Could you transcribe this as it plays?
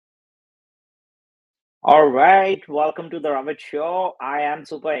All right, welcome to the Ravit Show. I am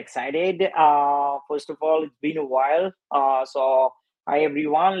super excited. First of all, it's been a while. So hi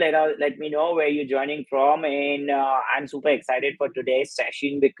everyone. Let me know where you're joining from, and I'm super excited for today's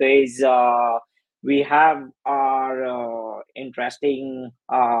session because we have our interesting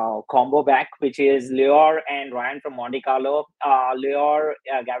combo back, which is Lior and Ryan from Monte Carlo. Lior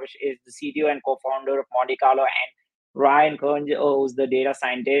Gavish is the CTO and co-founder of Monte Carlo, and Ryan Kearns, who's the data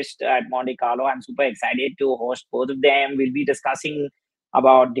scientist at Monte Carlo. I'm super excited to host both of them. We'll be discussing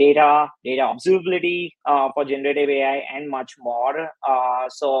about data observability for generative AI, and much more.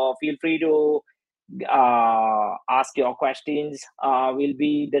 So feel free to ask your questions. We'll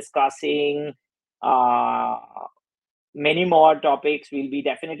be discussing uh, many more topics. We'll be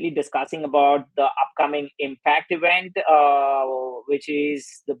definitely discussing about the upcoming Impact event, which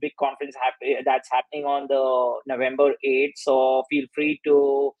is the big conference that's happening on the November 8th. So feel free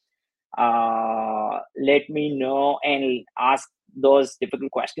to let me know and ask those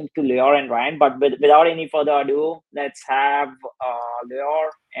difficult questions to Lior and Ryan. But without any further ado, let's have Lior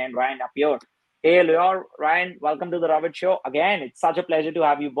and Ryan up here. Hey, Lior, Ryan, welcome to the Ravit Show. Again, it's such a pleasure to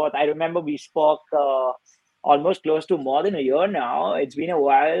have you both. I remember we spoke almost close to more than a year now. It's been a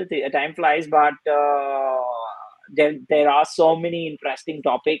while. Time flies, but there are so many interesting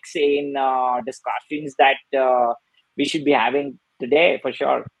topics in discussions that we should be having today for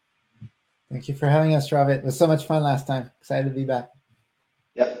sure. Thank you for having us, Ravit. It was so much fun last time. Excited to be back.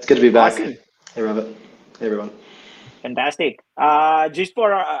 Yeah, it's good to be back. Awesome. Hey, Ravit. Hey, everyone. Fantastic. Just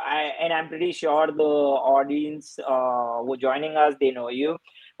for and I'm pretty sure the audience who are joining us, they know you.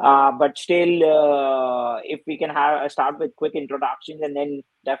 But still, if we can have start with quick introductions, and then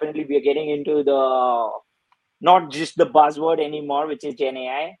definitely we are getting into the not just the buzzword anymore, which is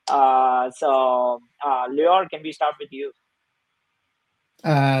GenAI. Lior, can we start with you?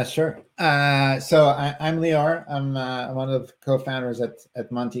 Sure. So I'm Lior. I'm one of the co-founders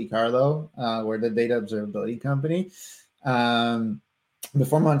at Monte Carlo. We're the data observability company.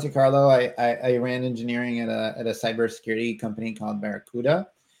 Before Monte Carlo, I ran engineering at a cybersecurity company called Barracuda.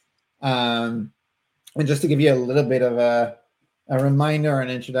 And just to give you a little bit of a reminder or an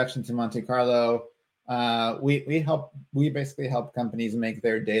introduction to Monte Carlo, we basically help companies make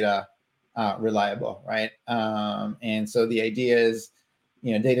their data reliable, right? And so the idea is,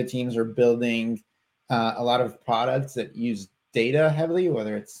 data teams are building a lot of products that use data heavily,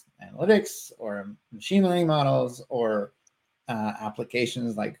 whether it's analytics or machine learning models or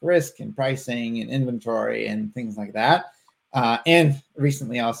applications like risk and pricing and inventory and things like that. And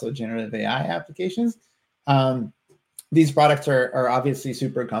recently also generative AI applications. These products are obviously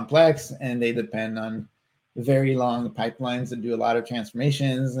super complex, and they depend on very long pipelines that do a lot of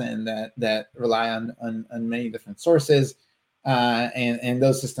transformations and that rely on many different sources. And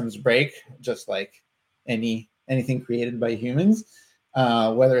those systems break just like anything created by humans,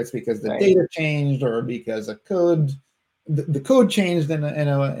 whether it's because the data changed or because the code changed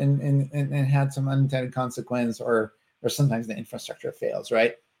and had some unintended consequence, or sometimes the infrastructure fails,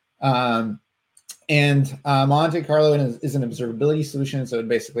 right? And Monte Carlo is an observability solution, so it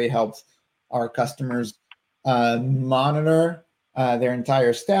basically helps our customers monitor their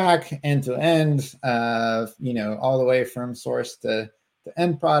entire stack end to end, all the way from source to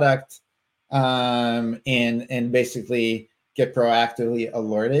end product, and basically get proactively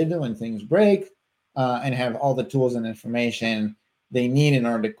alerted when things break, and have all the tools and information they need in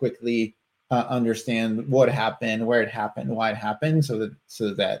order to quickly understand what happened, where it happened, why it happened, so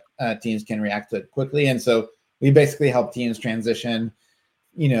that teams can react to it quickly. And so we basically help teams transition,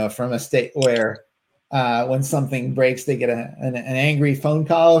 from a state where when something breaks, they get an angry phone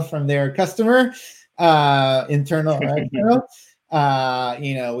call from their customer, internal or external.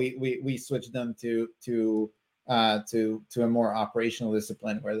 We switch them to a more operational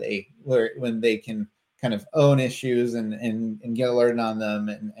discipline when they can kind of own issues and get alerted on them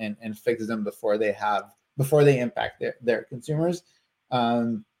and fix them before they impact their consumers.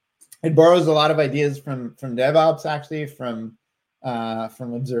 It borrows a lot of ideas from DevOps, actually, from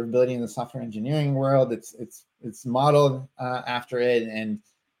observability in the software engineering world. It's modeled after it, and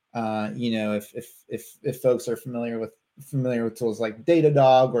if folks are familiar with tools like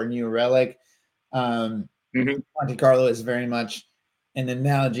Datadog or New Relic, Monte Carlo is very much an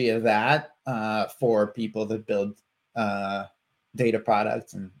analogy of that for people that build data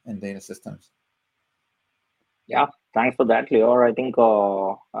products and data systems. Yeah, thanks for that, Lior. I think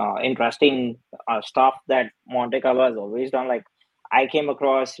interesting stuff that Monte Carlo has always done. Like, I came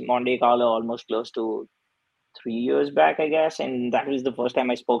across Monte Carlo almost close to 3 years back, I guess, and that was the first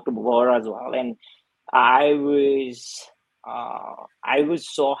time I spoke to Bor as well. And I was I was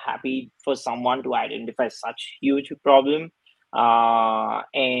so happy for someone to identify such huge problem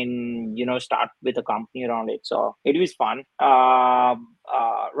and start with a company around it. So it was fun.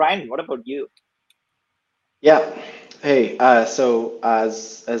 Ryan, what about you? Yeah. Hey, so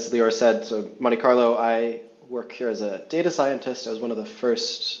as Lior said, so Monte Carlo, I work here as a data scientist. I was one of the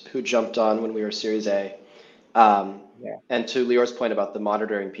first who jumped on when we were Series A. Yeah. And to Lior's point about the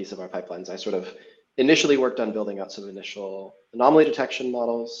monitoring piece of our pipelines, I sort of initially worked on building out some initial anomaly detection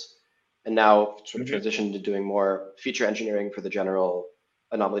models, and now sort of Hmm. transitioned to doing more feature engineering for the general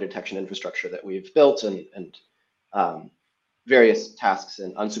anomaly detection infrastructure that we've built and um, various tasks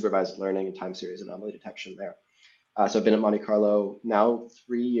in unsupervised learning and time series anomaly detection there. So I've been at Monte Carlo now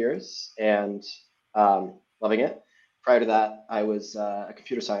 3 years and loving it. Prior to that, I was a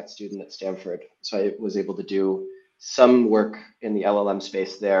computer science student at Stanford. So I was able to do some work in the LLM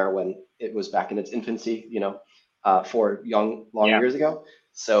space there when it was back in its infancy, 4 long Yeah. years ago.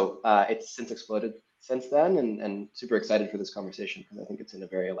 So it's since exploded since then, and super excited for this conversation because I think it's in a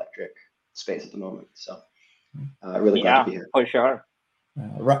very electric space at the moment. So really glad to Yeah, be here. for sure.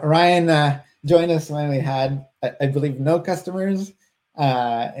 Ryan joined us when we had, I believe, no customers,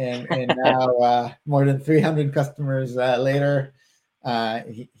 and now more than 300 customers later.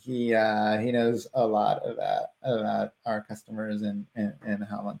 He knows a lot about our customers and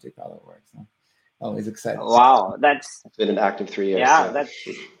how Monte Carlo works. So always excited. Wow, that's It's been an active 3 years. yeah, Yeah. that's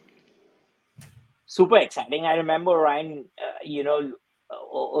super exciting. I remember Ryan,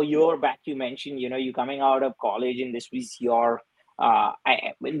 a year back you mentioned, you coming out of college and this was your.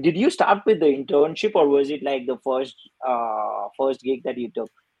 Did you start with the internship or was it like the first gig that you took?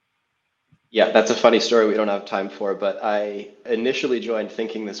 Yeah, that's a funny story we don't have time for, but I initially joined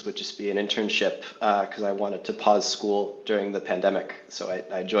thinking this would just be an internship because I wanted to pause school during the pandemic. So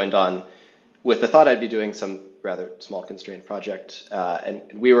I joined on with the thought I'd be doing some rather small constrained project. And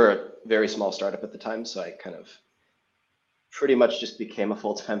we were a very small startup at the time, so I kind of pretty much just became a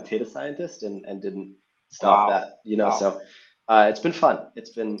full-time data scientist and didn't stop Wow, that. wow. So it's been fun.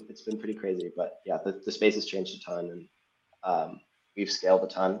 It's been pretty crazy, but yeah, the space has changed a ton and we've scaled a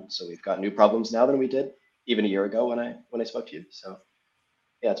ton. So we've got new problems now than we did even a year ago when I spoke to you. So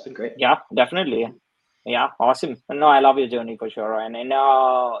yeah, it's been great. Yeah, definitely. Yeah, awesome. No, I love your journey for sure. And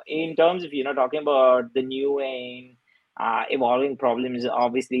in terms of talking about the new and evolving problems,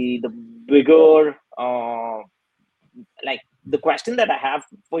 obviously the bigger like the question that I have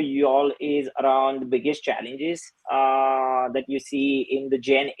for you all is around the biggest challenges that you see in the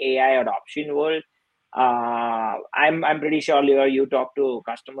Gen AI adoption world. I'm pretty sure Leo, you talk to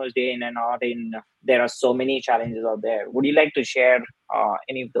customers day in and out, and there are so many challenges out there. Would you like to share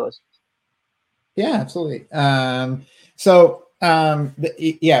any of those? Yeah, absolutely. Yeah,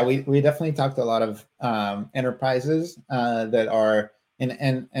 we definitely talked to a lot of enterprises that are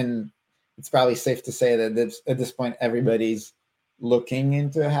and it's probably safe to say that at this point everybody's looking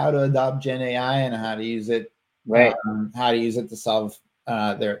into how to adopt Gen AI and Right. how to use it to solve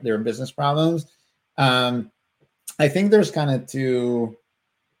their business problems. I think there's kind of two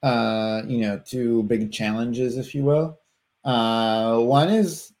big challenges, if you will. One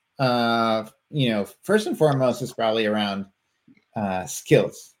is first and foremost is probably around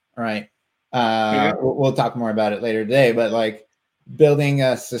skills, right? Mm-hmm. We'll talk more about it later today, but like building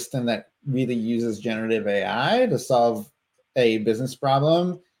a system that really uses generative AI to solve a business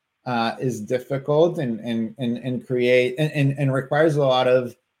problem is difficult and create and requires a lot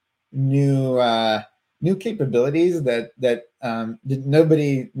of new new capabilities that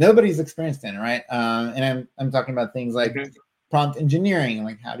nobody's experienced in, right? And I'm talking about things like Mm-hmm. prompt engineering,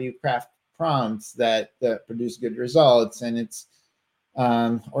 like how do you craft prompts that produce good results, and it's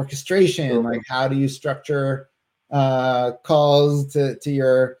orchestration, like True. how do you structure calls to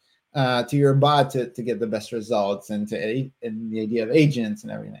your bot to get the best results, and and the idea of agents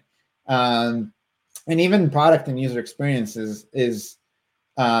and everything. And even product and user experience is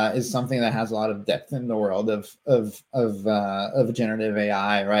something that has a lot of depth in the world of generative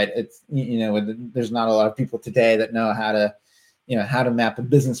AI, right? It's there's not a lot of people today that know how to map a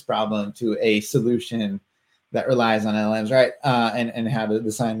business problem to a solution that relies on LLMs, right? And how to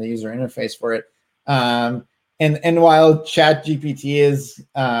design the user interface for it. And while Chat GPT is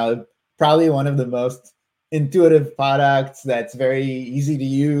probably one of the most intuitive products that's very easy to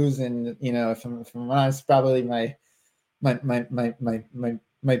use, and from honest, probably my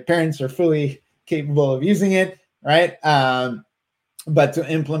parents are fully capable of using it, right? But to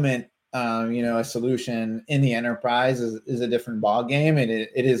implement a solution in the enterprise is a different ball game, and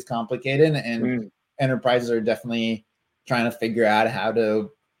it is complicated, and Mm. enterprises are definitely trying to figure out how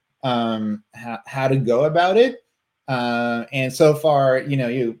to go about it. And so far,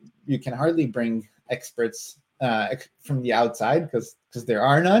 you can hardly bring experts from the outside because there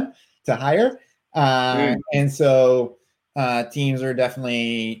are none to hire. And so teams are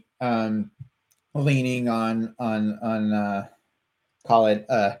definitely leaning on call it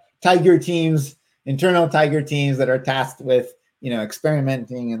tiger teams, internal tiger teams that are tasked with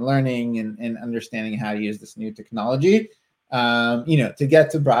experimenting and learning and understanding how to use this new technology. To get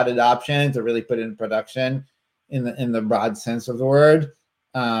to broad adoption, to really put it in production in the broad sense of the word.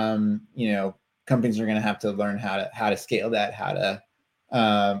 Companies are going to have to learn how to scale that, how to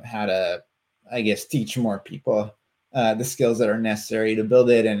I guess teach more people the skills that are necessary to build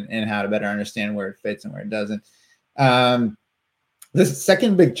it, and how to better understand where it fits and where it doesn't. The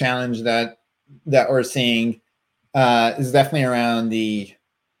second big challenge that we're seeing is definitely around the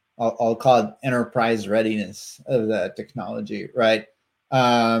I'll call it enterprise readiness of the technology, right?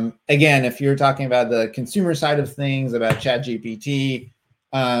 Again, if you're talking about the consumer side of things, about ChatGPT,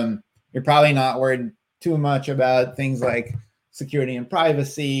 you're probably not worried too much about things like security and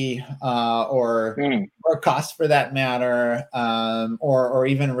privacy, or cost for that matter, or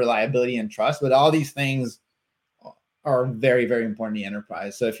even reliability and trust. But all these things are very, very important in the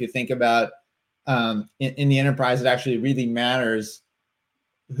enterprise. So if you think about in the enterprise, it actually really matters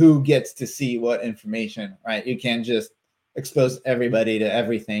who gets to see what information, right? You can't just expose everybody to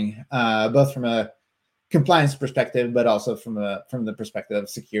everything, both from a compliance perspective, but also from the perspective of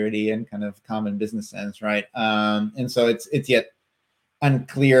security and kind of common business sense, right? And so it's yet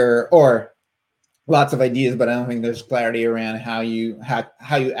unclear, or lots of ideas, but I don't think there's clarity around how you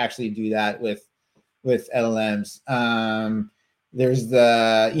actually do that with LLMs. There's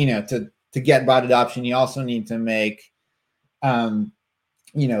the to get broad adoption, you also need to make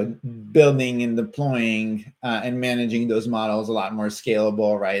building and deploying and managing those models a lot more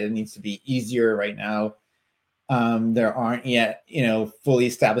scalable, right? It needs to be easier right now. There aren't yet, fully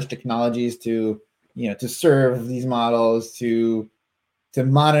established technologies to serve these models, to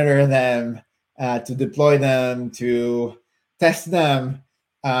monitor them, to deploy them, to test them,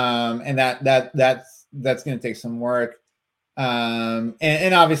 and that's going to take some work.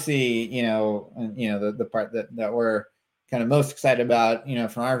 And obviously, the part that we're kind of most excited about,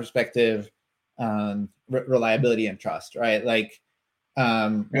 from our perspective, reliability and trust, right? Like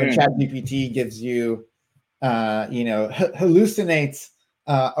when ChatGPT gives you, hallucinates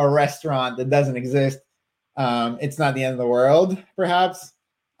a restaurant that doesn't exist, it's not the end of the world, perhaps.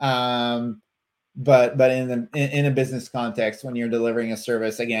 But in a business context, when you're delivering a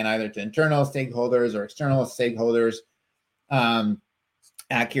service, again, either to internal stakeholders or external stakeholders,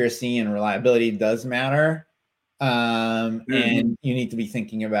 accuracy and reliability does matter. And you need to be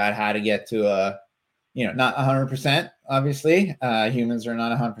thinking about how to get to not 100%, obviously. Humans are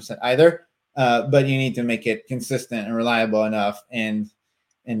not 100% either, but you need to make it consistent and reliable enough, and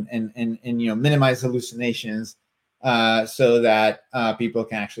minimize hallucinations, so that people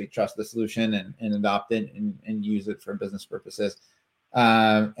can actually trust the solution and adopt it and use it for business purposes.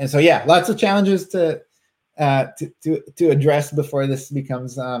 And so, yeah, lots of challenges to address before this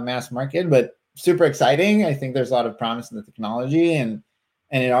becomes mass market, but super exciting. I think there's a lot of promise in the technology, and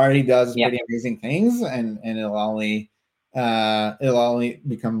it already does pretty amazing things, and it'll only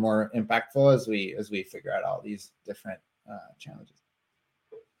become more impactful as we figure out all these different challenges.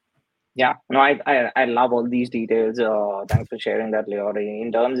 Yeah, no, I love all these details. Thanks for sharing that, Lior.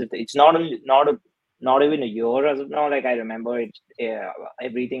 In terms of, it's not even a year as of now. Like, I remember it,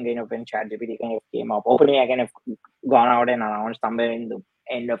 everything kind of when ChatGPT kind of came up. OpenAI kind of gone out and announced somewhere in the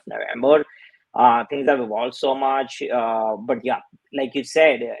end of November. Things have evolved so much. But yeah, like you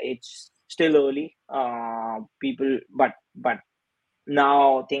said, it's still early. But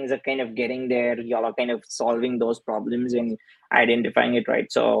now things are kind of getting there. Y'all are kind of solving those problems and identifying it,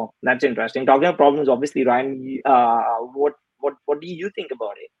 right? So that's interesting. Talking about problems, obviously, Ryan, what do you think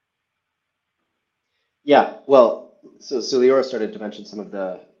about it? Yeah, well, so Lior started to mention some of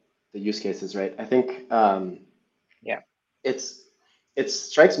the use cases, right? I think it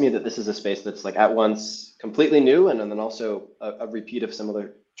strikes me that this is a space that's like at once completely new, and then also a repeat of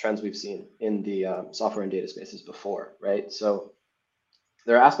similar trends we've seen in the software and data spaces before, right? So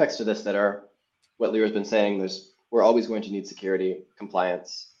there are aspects to this that are what Lior's been saying. We're always going to need security,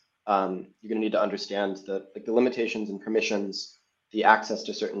 compliance. You're going to need to understand the limitations and permissions, the access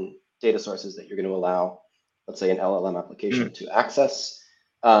to certain data sources that you're going to allow, let's say, an LLM application to access.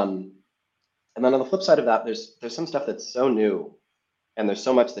 And then on the flip side of that, there's some stuff that's so new, and there's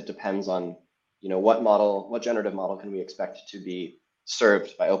so much that depends on, what generative model can we expect to be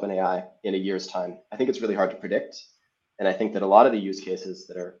served by OpenAI in a year's time. I think it's really hard to predict. And I think that a lot of the use cases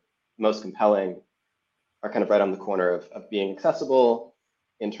that are most compelling kind of right on the corner of being accessible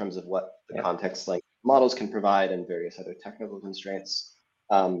in terms of what the context like models can provide and various other technical constraints.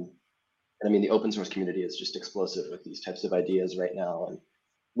 And I mean, the open source community is just explosive with these types of ideas right now, and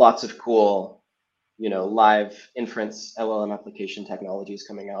lots of cool, live inference LLM application technologies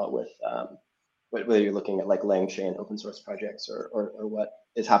coming out with whether you're looking at like LangChain open source projects or what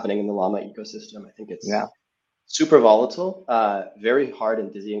is happening in the Llama ecosystem. I think it's super volatile, very hard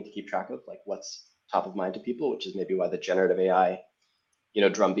and dizzying to keep track of, like what's top of mind to people, which is maybe why the generative AI,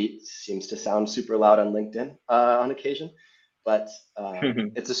 drumbeat seems to sound super loud on LinkedIn on occasion. But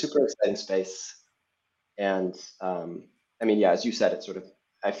it's a super exciting space. And I mean, yeah, as you said, it's sort of,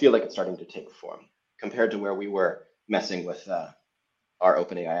 I feel like it's starting to take form compared to where we were messing with our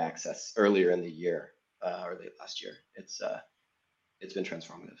OpenAI access earlier in the year or late last year. It's been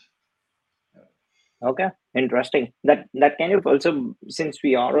transformative. Okay, interesting. That kind of also, since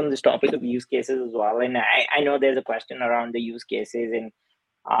we are on this topic of use cases as well, and I know there's a question around the use cases, and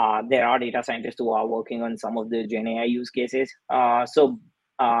there are data scientists who are working on some of the GenAI use cases. So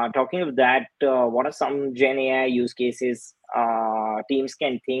talking of that, what are some GenAI use cases teams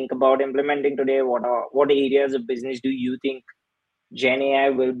can think about implementing today? What areas of business do you think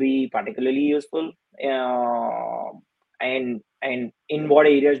GenAI will be particularly useful? And in what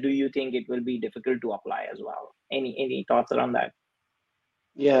areas do you think it will be difficult to apply as well? Any thoughts around that?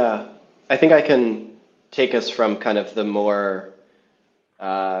 Yeah, I think I can take us from kind of the more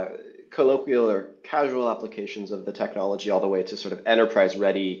colloquial or casual applications of the technology all the way to sort of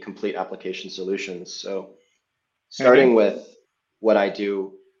enterprise-ready, complete application solutions. So starting with what I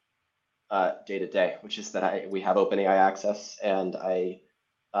do day to day, which is that we have OpenAI access, and I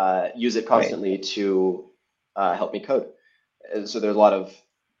use it constantly to help me code. And so there's a lot of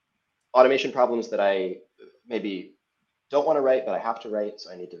automation problems that I maybe don't want to write, but I have to write.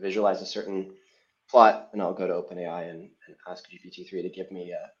 So I need to visualize a certain plot, and I'll go to OpenAI and ask GPT-3 to give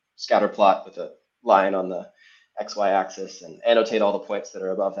me a scatter plot with a line on the XY axis and annotate all the points that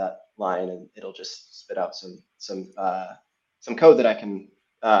are above that line, and it'll just spit out some code that I can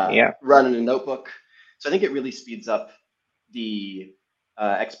run in a notebook. So I think it really speeds up the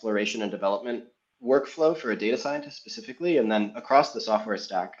exploration and development workflow for a data scientist specifically. And then across the software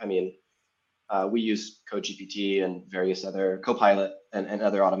stack, I mean, we use CodeGPT and various other Copilot and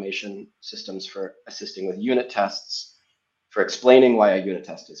other automation systems for assisting with unit tests, for explaining why a unit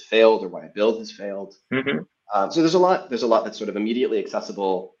test has failed or why a build has failed. So there's a lot that's sort of immediately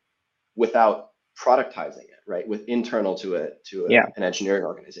accessible without productizing it, right? With internal to an engineering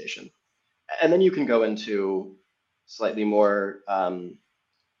organization. And then you can go into slightly more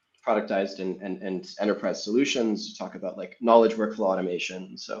productized and enterprise solutions. Talk about like knowledge workflow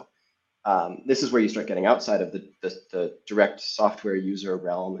automation. So this is where you start getting outside of the direct software user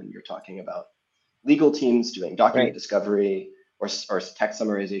realm, and you're talking about legal teams doing document discovery or text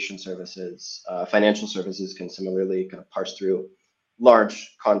summarization services. Financial services can similarly kind of parse through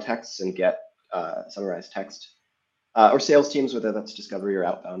large contexts and get summarized text. Or sales teams, whether that's discovery or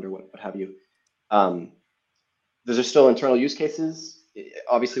outbound or what have you. Those are still internal use cases.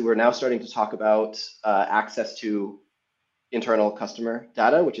 Obviously, we're now starting to talk about access to internal customer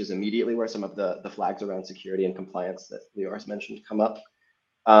data, which is immediately where some of the flags around security and compliance that Lior has mentioned come up.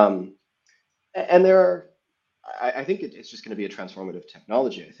 And there are, I think it's just going to be a transformative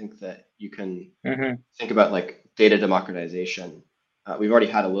technology. I think that you can think about like data democratization. We've already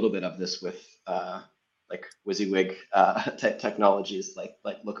had a little bit of this with like WYSIWYG technologies like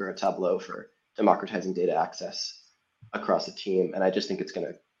Looker or Tableau for democratizing data access across a team. And I just think it's going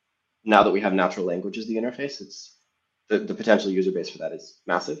to, now that we have natural language as the interface, it's the potential user base for that is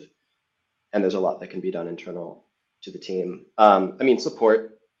massive. And there's a lot that can be done internal to the team. I mean,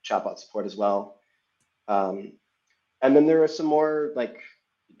 support, chatbot support as well. And then there are some more, like,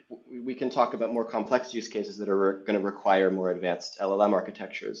 we can talk about more complex use cases that are going to require more advanced LLM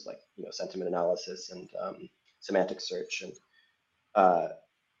architectures, like, sentiment analysis and semantic search and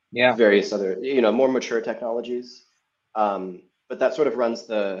various other, more mature technologies. But that sort of runs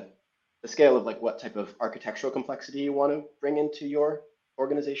the scale of like what type of architectural complexity you want to bring into your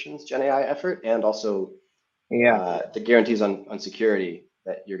organization's GenAI effort, and also the guarantees on security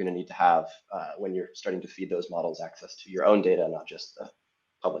that you're going to need to have when you're starting to feed those models access to your own data, not just the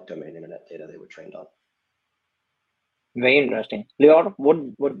public domain internet data they were trained on. Very interesting. Lior,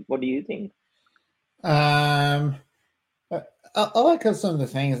 what do you think? I'll echo some of the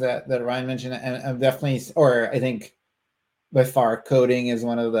things that Ryan mentioned, and I'm definitely, or I think by far, coding is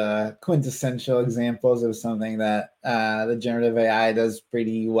one of the quintessential examples of something that the generative AI does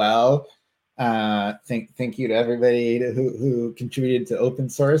pretty well. Thank you to everybody who contributed to open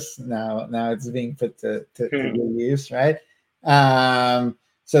source. Now it's being put to good use, right?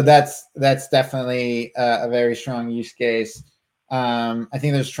 So that's definitely a very strong use case. I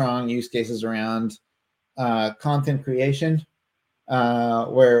think there's strong use cases around content creation,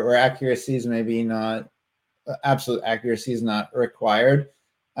 where accuracy is maybe not absolute accuracy is not required.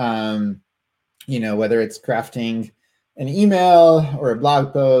 Whether it's crafting an email or a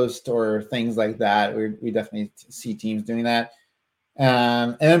blog post or things like that, we definitely see teams doing that.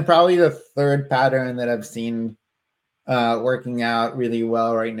 And then probably the third pattern that I've seen working out really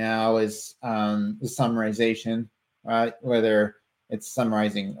well right now is the summarization, right? Whether it's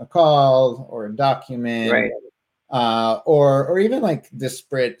summarizing a call or a document, right. Or even like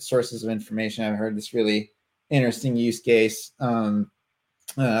disparate sources of information. I've heard this really interesting use case.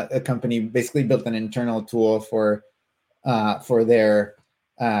 A company basically built an internal tool for their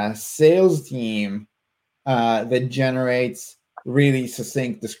sales team that generates really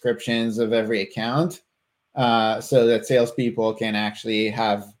succinct descriptions of every account, so that salespeople can actually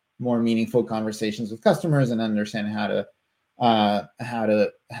have more meaningful conversations with customers and understand how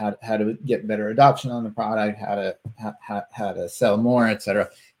to get better adoption on the product, how to sell more, etc.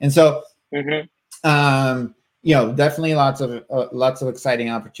 And so, definitely lots of exciting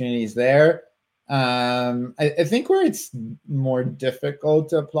opportunities there. I think where it's more difficult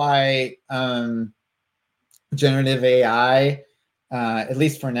to apply generative AI, at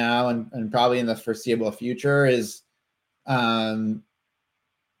least for now, and probably in the foreseeable future, is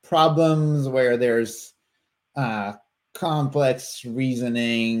problems where there's complex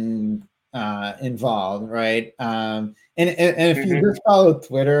reasoning involved, right? And if you just follow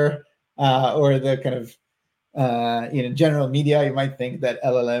Twitter or the kind of general media, you might think that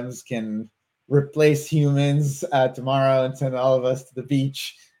LLMs can replace humans tomorrow and send all of us to the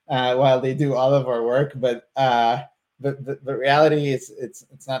beach while they do all of our work. But the reality is it's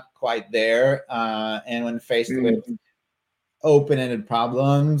not quite there. And when faced with open-ended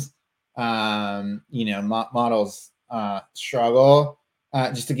problems, models struggle.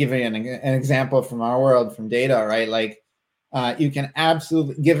 Just to give you an example from our world, from data, right? Like you can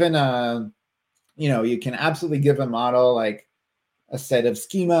absolutely give a model like a set of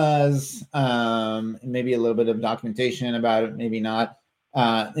schemas, maybe a little bit of documentation about it, maybe not,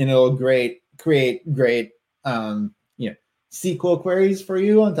 and it'll create great SQL queries for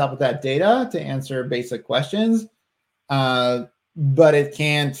you on top of that data to answer basic questions. But it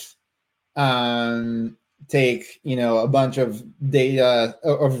can't take a bunch of data,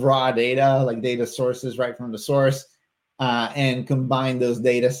 of raw data, like data sources right from the source, and combine those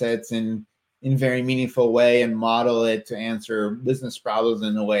data sets in very meaningful way and model it to answer business problems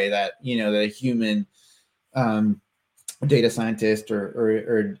in a way that that a human data scientist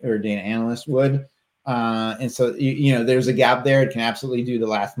or data analyst would. And so there's a gap there. It can absolutely do the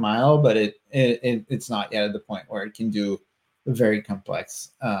last mile, but it's not yet at the point where it can do very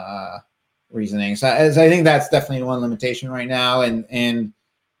complex reasoning. So I think that's definitely one limitation right now, and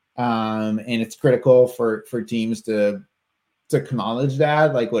it's critical for teams to acknowledge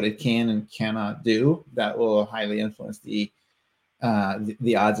that, like what it can and cannot do. That will highly influence the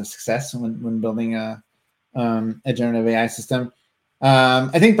odds of success when building a generative AI system.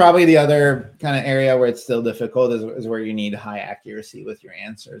 I think probably the other kind of area where it's still difficult is where you need high accuracy with your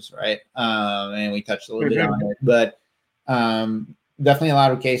answers, right? And we touched a little bit on it, but definitely a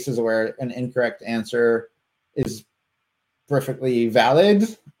lot of cases where an incorrect answer is perfectly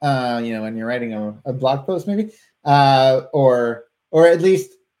valid, when you're writing a blog post, maybe, or at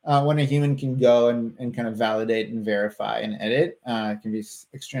least when a human can go and kind of validate and verify and edit, it can be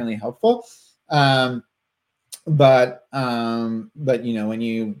extremely helpful. But when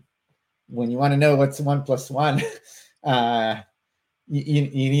you want to know what's 1 + 1, you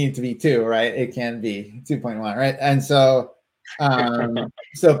need it to be 2, right? It can be 2.1, right? And so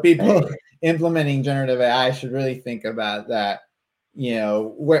so people implementing generative AI should really think about that,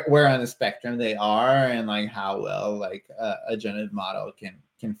 where on the spectrum they are, and like how well like a generative model can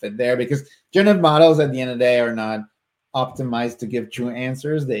fit there, because generative models at the end of the day are not optimized to give true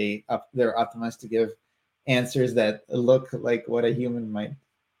answers. They're optimized to give answers that look like what a human might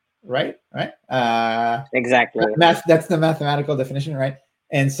write, right? Exactly. That's the mathematical definition, right?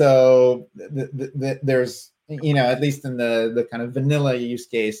 And so there's at least in the kind of vanilla use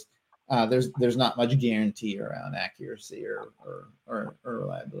case, there's not much guarantee around accuracy or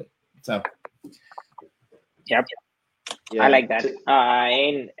reliability. So Yep. Yeah, I like that.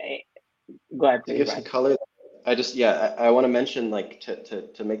 Go ahead, to give some color, I want to mention, like,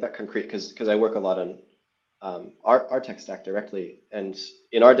 to make that concrete, because I work a lot on our tech stack directly. And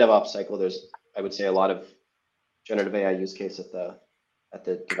in our DevOps cycle, there's, I would say, a lot of generative AI use case at the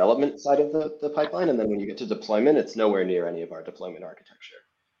development side of the pipeline. And then when you get to deployment, it's nowhere near any of our deployment architecture.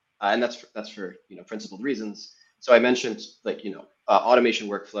 And that's for principled reasons. So I mentioned automation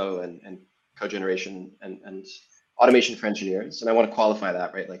workflow and code generation and automation for engineers. And I want to qualify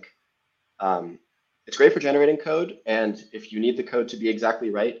that, right? It's great for generating code. And if you need the code to be exactly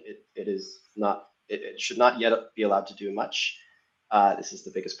right, it should not yet be allowed to do much. This is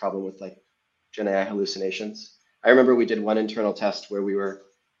the biggest problem with GenAI hallucinations. I remember we did one internal test where we were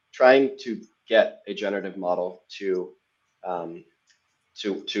trying to get a generative model to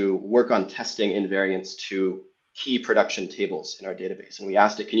work on testing invariants to key production tables in our database. And we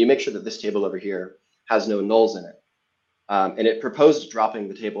asked it, can you make sure that this table over here has no nulls in it? And it proposed dropping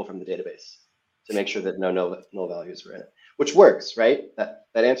the table from the database to make sure that no null values were in it, which works, right? That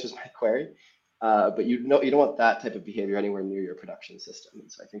answers my query. But you don't want that type of behavior anywhere near your production system.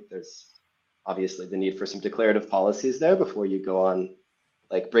 And so I think there's obviously the need for some declarative policies there before you go on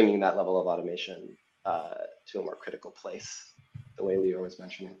bringing that level of automation to a more critical place, the way Lior was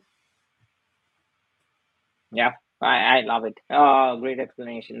mentioning. Yeah, I love it. Great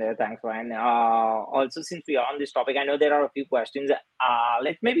explanation there. Thanks, Ryan. Also, since we are on this topic, I know there are a few questions.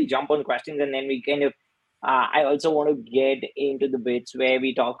 Let's maybe jump on questions and then we kind of, I also want to get into the bits where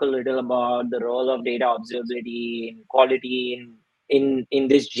we talk a little about the role of data observability and quality in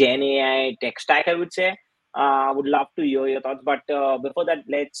this GenAI tech stack, I would say. Would love to hear your thoughts. But before that,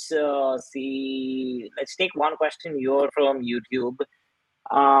 let's take one question here from YouTube.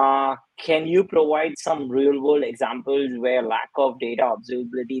 Can you provide some real world examples where lack of data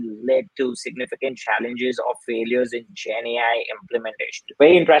observability led to significant challenges or failures in GenAI implementation?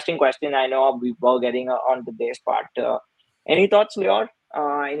 Very interesting question. I know we were getting onto this part. Any thoughts, Lior?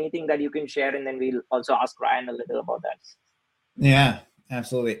 Anything that you can share? And then we'll also ask Ryan a little about that. Yeah,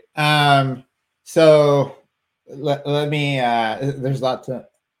 absolutely. So let me, there's a lot to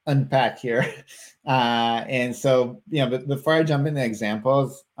unpack here. And so, but before I jump into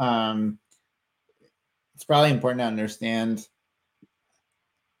examples, it's probably important to understand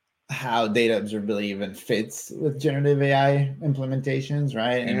how data observability even fits with generative AI implementations,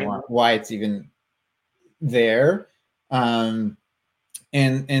 right? Mm-hmm. And why it's even there. And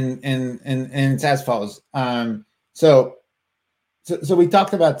it's as follows. So we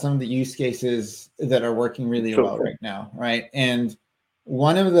talked about some of the use cases that are working really well right now, right? And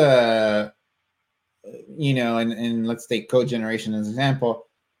one of the, and let's take code generation as an example.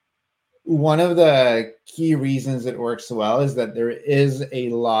 One of the key reasons it works so well is that there is a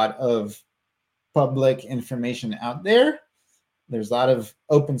lot of public information out there. There's a lot of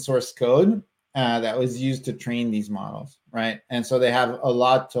open source code that was used to train these models, right? And so they have a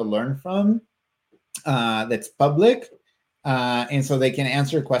lot to learn from that's public. And so they can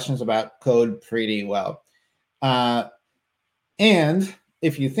answer questions about code pretty well. And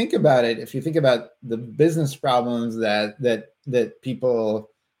if you think about it, if you think about the business problems that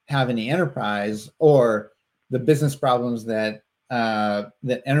people have in the enterprise, or the business problems that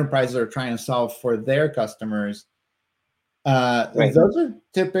enterprises are trying to solve for their customers, right. Those are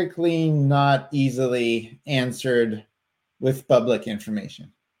typically not easily answered with public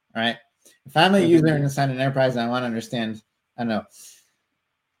information, right? If I'm a user inside an enterprise and I want to understand, I don't know,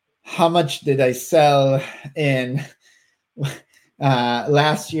 how much did I sell in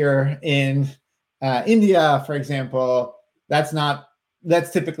last year in India, for example, that's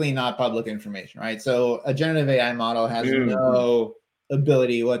typically not public information, right? So a generative AI model has no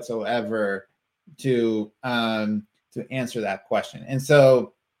ability whatsoever to answer that question. And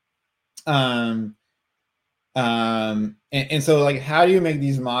so and so like, how do you make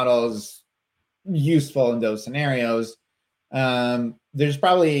these models useful in those scenarios? There's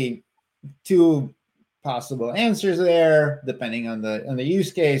probably two possible answers there, depending on the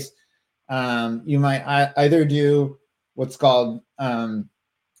use case. You might either do what's called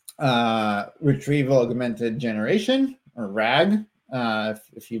retrieval augmented generation, or RAG,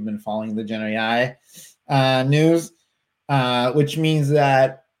 if you've been following the GenAI news, which means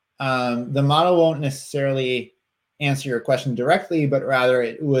that the model won't necessarily answer your question directly, but rather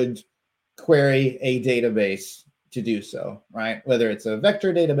it would query a database to do so, right? Whether it's a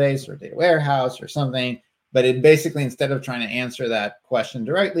vector database or data warehouse or something, but it basically, instead of trying to answer that question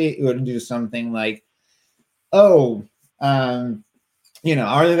directly, it would do something like, are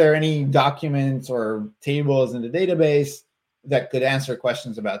there any documents or tables in the database that could answer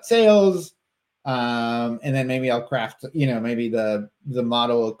questions about sales? And then maybe I'll craft, maybe the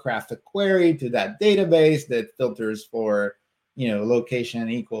model will craft a query to that database that filters for, location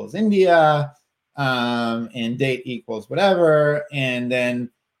equals India. and date equals whatever, and then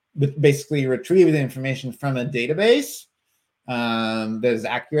basically retrieve the information from a database that is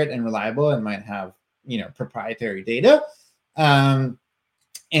accurate and reliable and might have proprietary data, and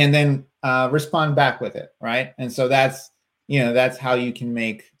then respond back with it, right? And so that's how you can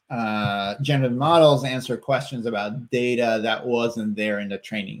make generative models answer questions about data that wasn't there in the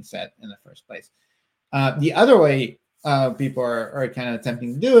training set in the first place. The other way people are kind of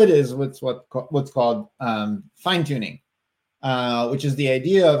attempting to do it is what's called fine tuning, which is the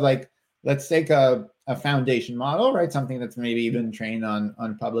idea of like, let's take a foundation model, right? Something that's maybe even trained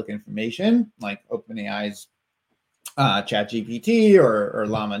on public information, like OpenAI's ChatGPT or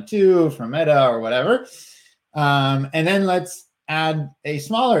Llama 2 from Meta or whatever. And then let's add a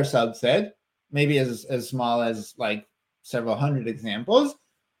smaller subset, maybe as small as like several hundred examples,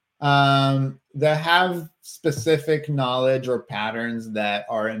 that have specific knowledge or patterns that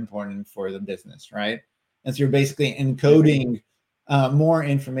are important for the business, right? And so you're basically encoding more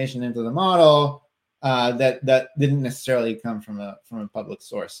information into the model that didn't necessarily come from a public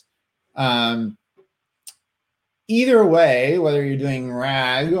source. Either way, whether you're doing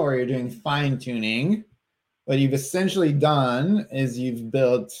RAG or you're doing fine tuning, what you've essentially done is you've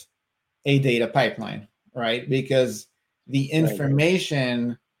built a data pipeline, right? Because the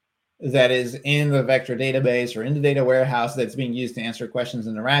information that is in the vector database or in the data warehouse that's being used to answer questions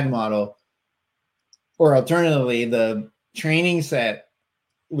in the RAG model, or alternatively, the training set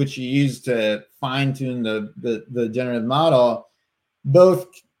which you use to fine tune the generative model, both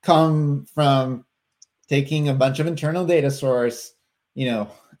come from taking a bunch of internal data source,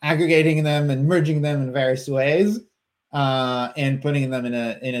 aggregating them and merging them in various ways, and putting them in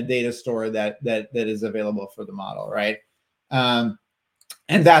a data store that is available for the model, right?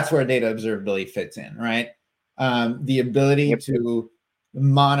 And that's where data observability fits in, right? The ability to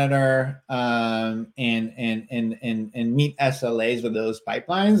monitor and meet SLAs with those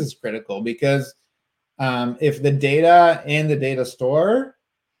pipelines is critical, because if the data in the data store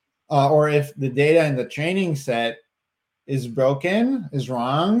or if the data in the training set is broken, is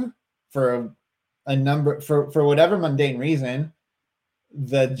wrong for for whatever mundane reason,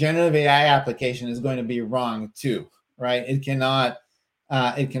 the generative AI application is going to be wrong too, right? It cannot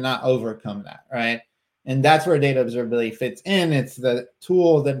overcome that, right? And that's where data observability fits in. It's the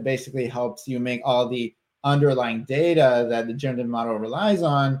tool that basically helps you make all the underlying data that the generative model relies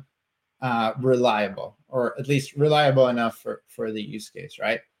on reliable, or at least reliable enough for the use case,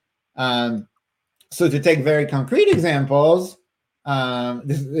 right? So to take very concrete examples,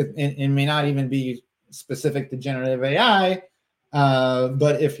 it may not even be specific to generative AI,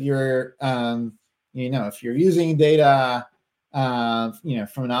 but if you're if you're using data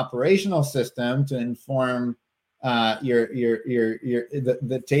from an operational system to inform the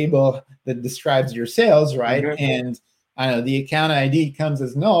table that describes your sales, right? Mm-hmm. And I know the account ID comes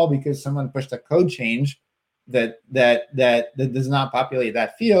as null because someone pushed a code change that does not populate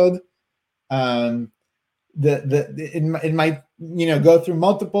that field. It might go through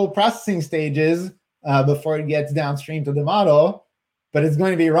multiple processing stages before it gets downstream to the model, but it's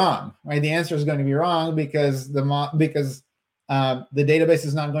going to be wrong, right? The answer is going to be wrong because the database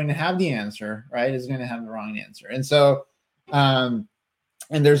is not going to have the answer, right? It's going to have the wrong answer. And so, and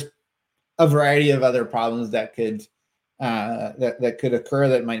there's a variety of other problems that could that could occur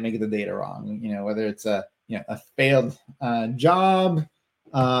that might make the data wrong. Whether it's a failed job,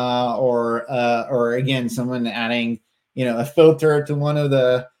 or again, someone adding a filter to one of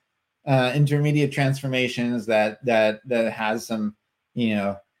the intermediate transformations that has some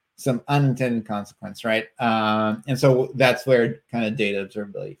some unintended consequence, right? And so that's where kind of data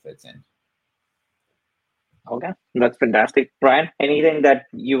observability fits in. Okay, that's fantastic. Ryan, anything that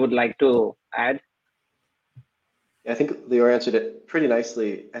you would like to add? I think Lior answered it pretty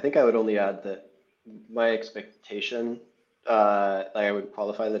nicely. I think I would only add that my expectation, I would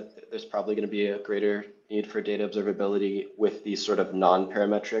qualify that there's probably going to be a greater need for data observability with these sort of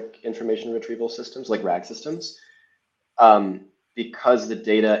non-parametric information retrieval systems like RAG systems, because the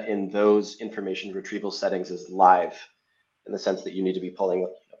data in those information retrieval settings is live, in the sense that you need to be pulling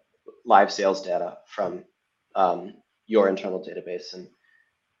live sales data from your internal database. And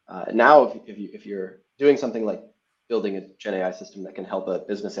now if you're doing something like building a GenAI system that can help a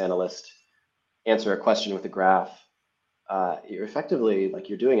business analyst answer a question with a graph, you're effectively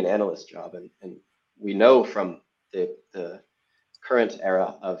you're doing an analyst job. And we know from the current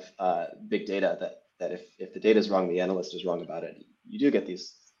era of big data that if the data is wrong, the analyst is wrong about it. You do get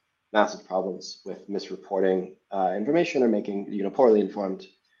these massive problems with misreporting information or making poorly informed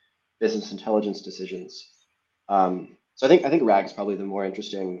business intelligence decisions. So I think RAG is probably the more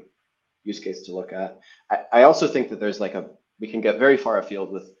interesting use case to look at. I also think that there's like we can get very far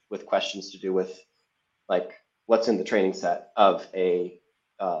afield with questions to do with like what's in the training set of a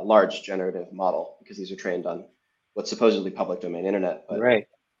large generative model, because these are trained on what's supposedly public domain internet. But Right.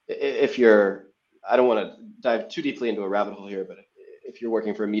 if you're, I don't want to dive too deeply into a rabbit hole here, but if you're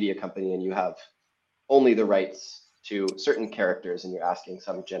working for a media company and you have only the rights to certain characters and you're asking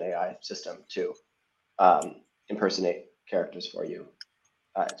some GenAI system to impersonate characters for you,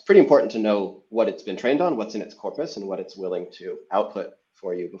 it's pretty important to know what it's been trained on, what's in its corpus, and what it's willing to output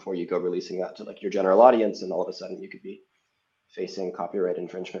for you before you go releasing that to like your general audience, and all of a sudden you could be facing copyright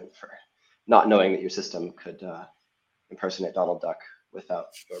infringement for not knowing that your system could impersonate Donald Duck without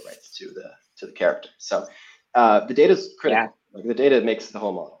your rights to the character. So the data is critical. Yeah. Like the data makes the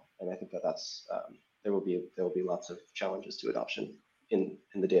whole model, and I think that's there will be lots of challenges to adoption in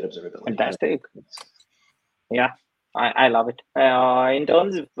the data observability. Fantastic. Yeah, I love it. In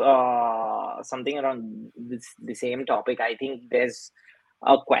terms of something around the same topic, I think there's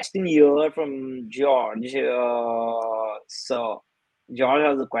a question here from George. So George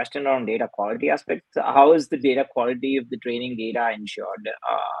has a question on data quality aspects. How is the data quality of the training data ensured?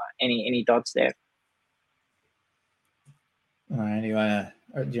 Any thoughts there? All right, do you want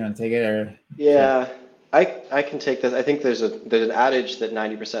to take it, or? Yeah, sure. I can take this. I think there's an adage that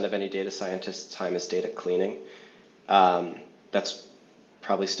 90% of any data scientist's time is data cleaning. That's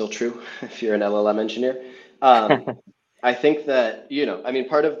probably still true if you're an LLM engineer. I think that, I mean,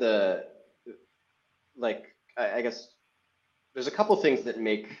 part of the, like, I guess there's a couple things that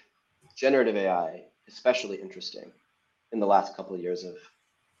make generative AI especially interesting in the last couple of years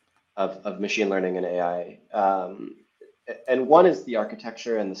of machine learning and AI. And one is the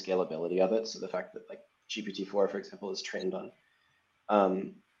architecture and the scalability of it. So the fact that like GPT-4, for example, is trained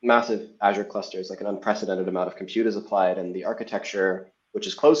on massive Azure clusters, like an unprecedented amount of compute is applied, and the architecture, which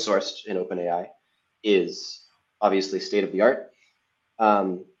is closed sourced in OpenAI, is obviously state of the art.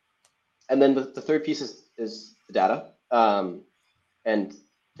 And then the third piece is the data. And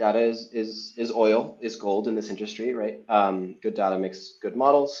data is oil, is gold in this industry, right? Good data makes good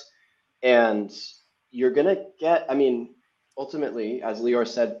models. And you're gonna get, I mean, ultimately, as Lior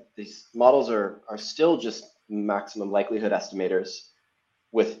said, these models are still just maximum likelihood estimators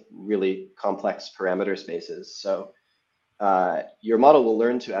with really complex parameter spaces. So your model will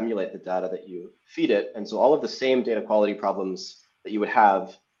learn to emulate the data that you feed it. And so all of the same data quality problems that you would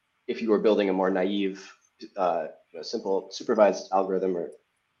have if you were building a more naive, simple supervised algorithm or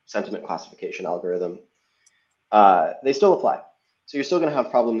sentiment classification algorithm, they still apply. So you're still going to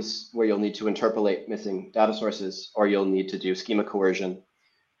have problems where you'll need to interpolate missing data sources, or you'll need to do schema coercion,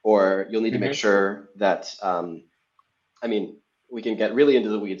 or you'll need to make sure that, I mean, we can get really into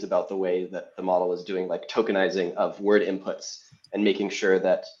the weeds about the way that the model is doing like tokenizing of word inputs and making sure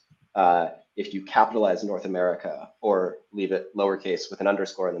that if you capitalize North America or leave it lowercase with an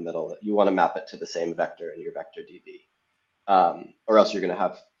underscore in the middle, you want to map it to the same vector in your vector DB, or else you're going to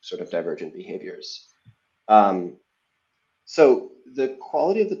have sort of divergent behaviors. So the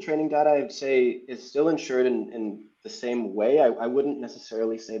quality of the training data, I'd say, is still ensured in the same way. I wouldn't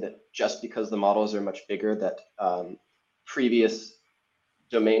necessarily say that just because the models are much bigger that previous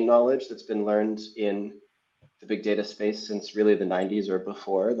domain knowledge that's been learned in the big data space since really the 90s or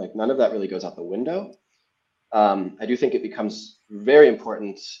before, like none of that really goes out the window. I do think it becomes very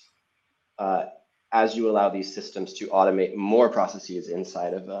important as you allow these systems to automate more processes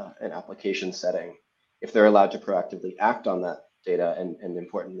inside of an application setting, if they're allowed to proactively act on that data and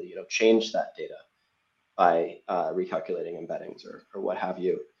importantly, change that data by recalculating embeddings or what have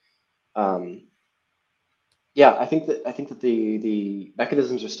you. Yeah, I think that the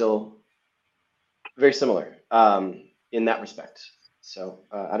mechanisms are still very similar in that respect. So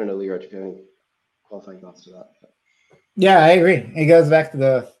I don't know, Lior, if you have any qualifying thoughts to that. But. Yeah, I agree. It goes back to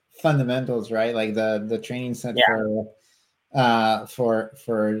the fundamentals, right? Like the training set for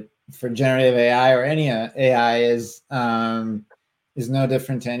generative AI or any AI is no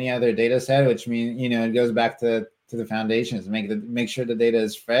different to any other data set, which means it goes back to the foundations. Make sure the data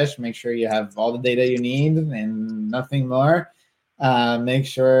is fresh. Make sure you have all the data you need and nothing more. Make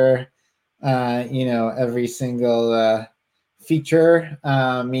sure every single feature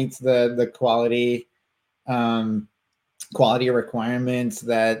meets the quality requirements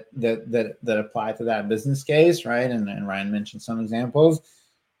that apply to that business case, right? And Ryan mentioned some examples.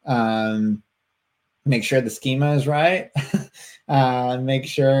 Make sure the schema is right. Make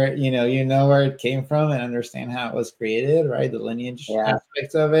sure you know where it came from and understand how it was created, right? The lineage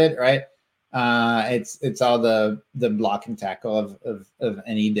aspects of it, right? It's all the block and tackle of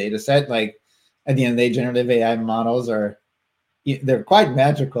any data set. Like at the end of the day, generative AI models they're quite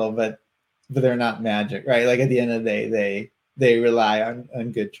magical, but they're not magic, right? Like at the end of the day, they rely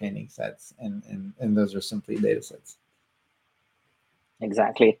on good training sets, and those are simply data sets.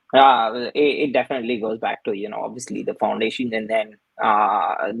 Exactly. It definitely goes back to, obviously the foundation, and then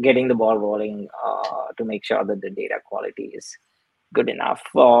getting the ball rolling to make sure that the data quality is good enough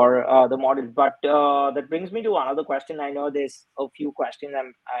for the model. But that brings me to another question. I know there's a few questions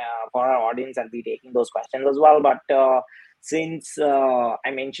for our audience. I'll be taking those questions as well. But since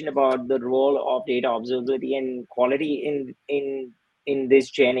I mentioned about the role of data observability and quality in this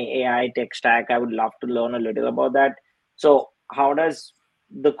Gen AI tech stack, I would love to learn a little about that. So how does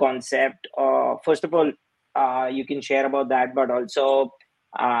the concept, first of all, you can share about that, but also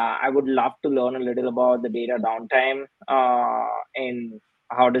I would love to learn a little about the data downtime and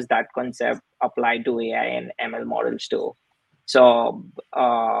how does that concept apply to AI and ML models too. So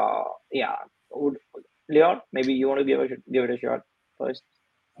yeah, Lior, maybe you want to give it a shot first.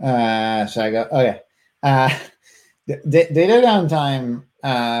 Should I go? Okay. Data downtime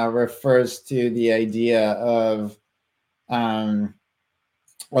refers to the idea of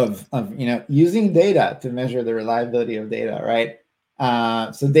using data to measure the reliability of data, right?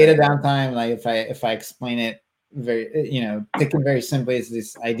 So data downtime, like if I explain it very, taken very simply, is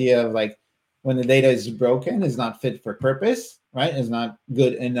this idea of like when the data is broken, is not fit for purpose, right? Is not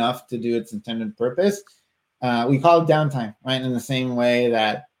good enough to do its intended purpose. We call it downtime, right? In the same way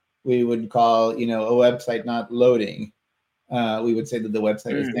that we would call, a website not loading. We would say that the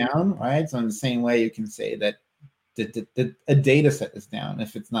website is down, right? So in the same way, you can say that a data set is down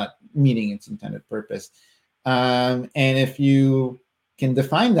if it's not meeting its intended purpose. And if you can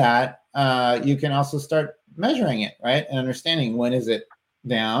define that, you can also start measuring it, right? And understanding when is it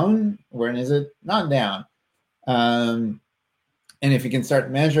down, when is it not down. And if you can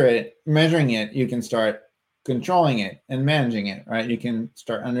start measuring it, you can start controlling it and managing it, right? You can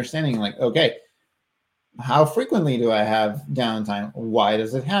start understanding like, okay, how frequently do I have downtime? Why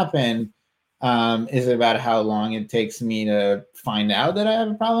does it happen? Is it about how long it takes me to find out that I have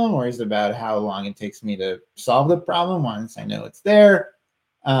a problem, or is it about how long it takes me to solve the problem once I know it's there?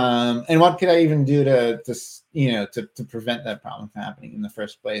 And what could I even do to prevent that problem from happening in the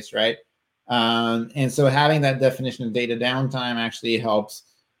first place, right? And so having that definition of data downtime actually helps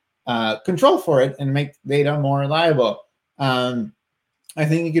control for it and make data more reliable. I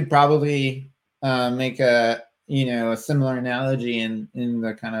think you could probably make a similar analogy in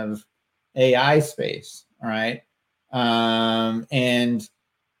the kind of AI space, all right? And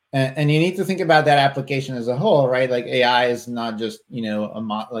you need to think about that application as a whole, right? Like AI is not just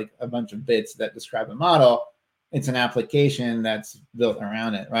like a bunch of bits that describe a model. It's an application that's built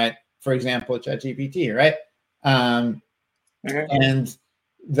around it, right? For example, ChatGPT, right? And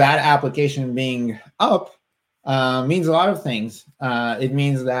that application being up means a lot of things. It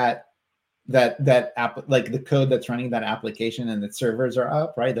means that app, like the code that's running that application and the servers are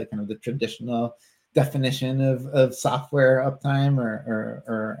up, right? That kind of the traditional definition of software uptime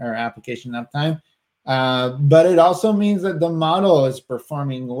or application uptime. But it also means that the model is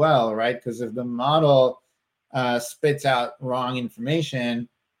performing well, right? Because if the model spits out wrong information,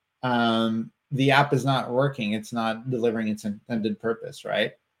 the app is not working. It's not delivering its intended purpose,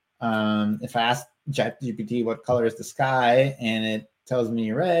 right? If I ask ChatGPT what color is the sky and it tells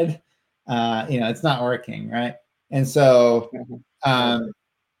me red, it's not working, right? And so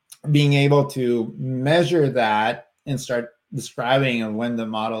being able to measure that and start describing when the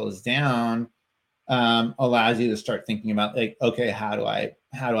model is down allows you to start thinking about like, okay, how do I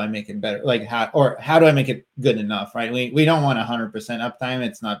make it better? Like how do I make it good enough, right? We don't want 100% uptime.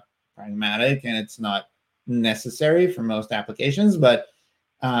 It's not pragmatic and it's not necessary for most applications, but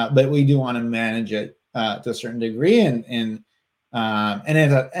we do want to manage it to a certain degree. And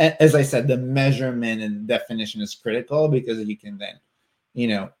as I said, the measurement and definition is critical because you can then,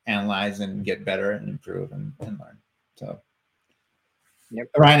 analyze and get better and improve and learn. So,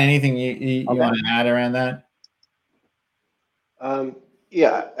 Ryan, anything you want to add around that?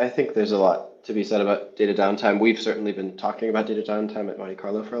 Yeah, I think there's a lot to be said about data downtime. We've certainly been talking about data downtime at Monte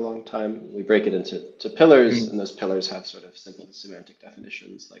Carlo for a long time. We break it into pillars, and those pillars have sort of simple semantic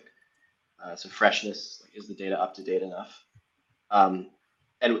definitions, like so freshness, like is the data up to date enough? And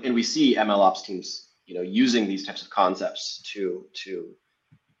we see ML ops teams, using these types of concepts to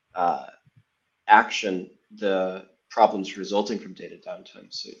action the problems resulting from data downtime.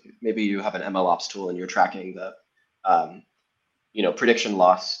 So maybe you have an ML ops tool and you're tracking the prediction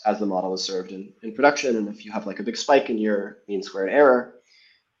loss as the model is served in production. And if you have like a big spike in your mean squared error,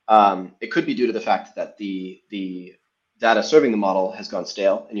 it could be due to the fact that the data serving the model has gone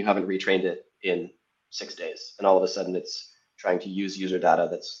stale and you haven't retrained it in 6 days. And all of a sudden it's trying to use user data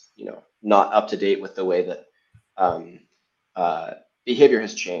that's not up to date with the way that behavior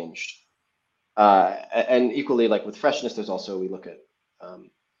has changed. And equally, like with freshness, there's also, we look at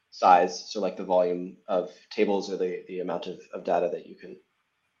size, so like the volume of tables or the amount of data that you can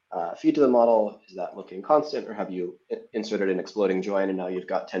feed to the model. Is that looking constant, or have you inserted an exploding join and now you've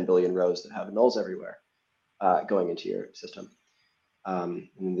got 10 billion rows that have nulls everywhere going into your system? And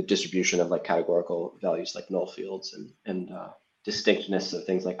the distribution of like categorical values like null fields and distinctness of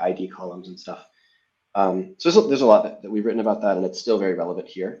things like ID columns and stuff. So there's a lot that we've written about that, and it's still very relevant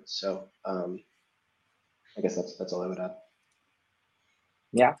here. So I guess that's all I would add.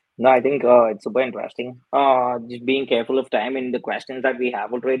 Yeah, no, I think it's super interesting. Just being careful of time in the questions that we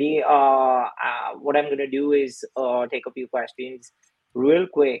have already. What I'm gonna do is take a few questions real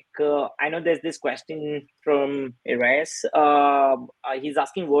quick. I know there's this question from Eres. He's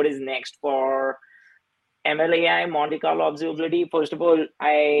asking what is next for MLAI Monte Carlo observability. First of all,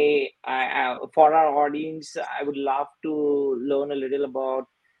 I for our audience, I would love to learn a little about.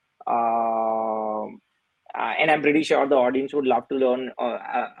 And I'm pretty sure the audience would love to learn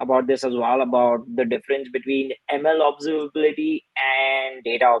about this as well, about the difference between ML observability and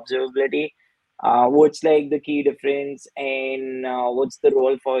data observability. What's like the key difference, and what's the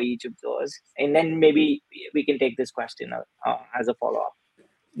role for each of those? And then maybe we can take this question as a follow-up.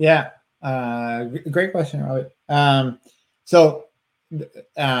 Yeah, great question, Robert. So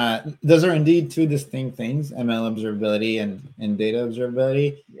those are indeed two distinct things: ML observability and data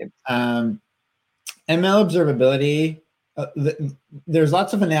observability. Yep. ML observability, there's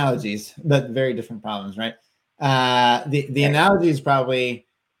lots of analogies, but very different problems, right? The analogy is probably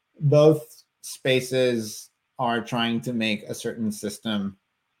both spaces are trying to make a certain system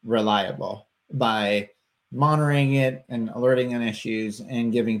reliable by monitoring it and alerting on issues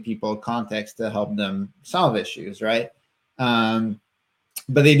and giving people context to help them solve issues, right? But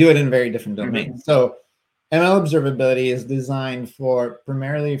they do it in very different domains. So ML observability is designed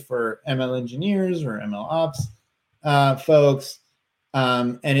primarily for ML engineers or ML ops folks,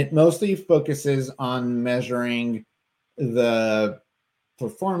 and it mostly focuses on measuring the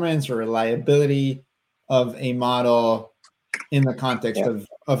performance or reliability of a model in the context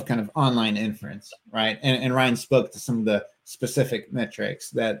of kind of online inference, right? And Ryan spoke to some of the specific metrics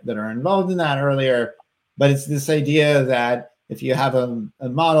that are involved in that earlier, but it's this idea that if you have a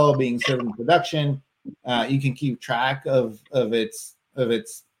model being served in production, you can keep track of its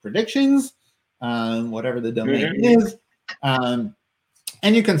predictions, whatever the domain is, and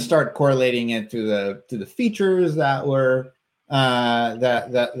you can start correlating it to the features that were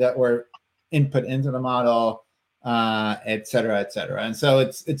that were input into the model, et cetera, et cetera. And so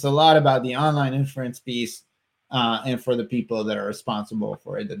it's a lot about the online inference piece, and for the people that are responsible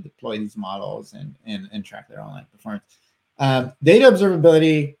for it, that deploy these models and track their online performance. Data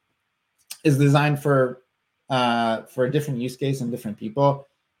observability is designed for a different use case and different people.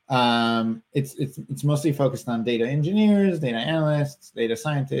 It's mostly focused on data engineers, data analysts, data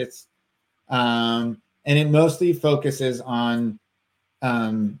scientists, and it mostly focuses on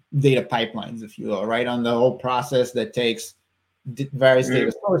data pipelines, if you will, right? On the whole process that takes various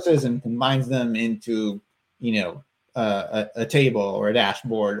data sources and combines them into, a table or a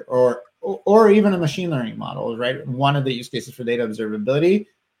dashboard or even a machine learning model, right? One of the use cases for data observability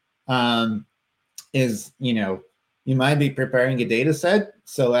is, you might be preparing a data set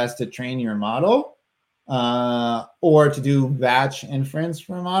so as to train your model or to do batch inference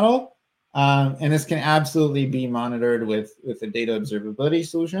for a model. And this can absolutely be monitored with a data observability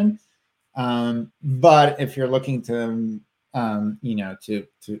solution. But if you're looking to,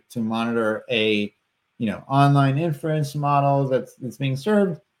 to monitor a, online inference model that's being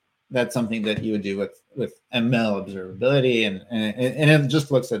served, that's something that you would do with ML observability, and it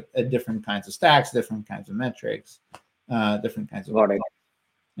just looks at different kinds of stacks, different kinds of metrics, different kinds of. Got it.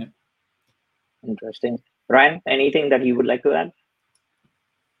 Yeah. Interesting. Ryan, anything that you would like to add?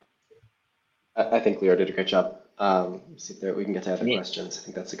 I think Lior did a great job. See if we can get to other questions. I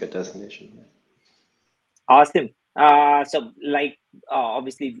think that's a good designation. Awesome. So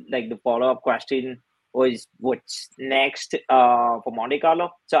obviously, like the follow-up question was what's next for Monte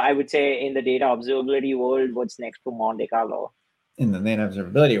Carlo. So I would say in the data observability world, what's next for Monte Carlo? In the data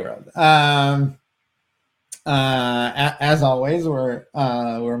observability world, as always, we're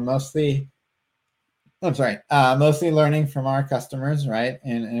mostly learning from our customers, right?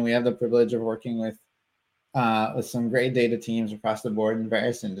 And we have the privilege of working with some great data teams across the board in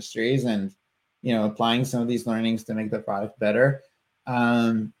various industries, and applying some of these learnings to make the product better.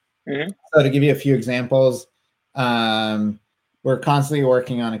 So to give you a few examples, we're constantly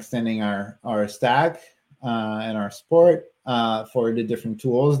working on extending our stack and our support. for the different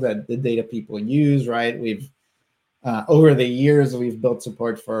tools that the data people use, right? We've over the years, we've built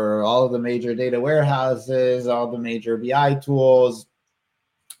support for all of the major data warehouses, all the major BI tools.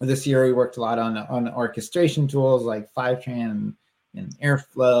 This year, we worked a lot on orchestration tools like Fivetran and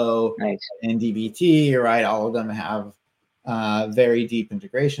Airflow and DBT, right? All of them have very deep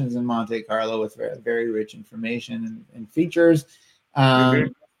integrations in Monte Carlo with very rich information and features.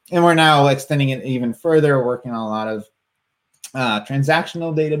 And we're now extending it even further, working on a lot of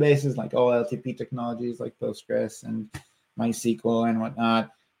transactional databases like OLTP technologies like Postgres and MySQL and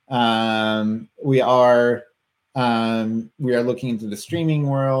whatnot. We are looking into the streaming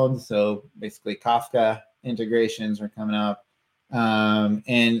world, so basically Kafka integrations are coming up, and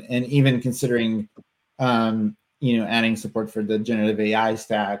even considering adding support for the generative AI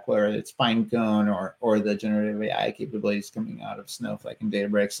stack, whether it's Pinecone or the generative AI capabilities coming out of Snowflake and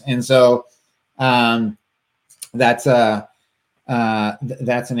Databricks. And so that's an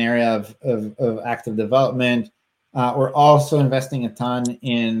area of active development. We're also investing a ton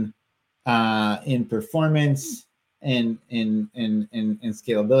in performance and in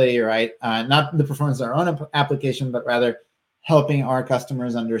scalability, right? Not the performance of our own application, but rather helping our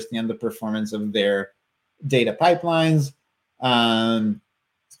customers understand the performance of their data pipelines.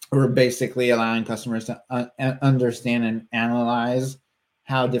 We're basically allowing customers to understand and analyze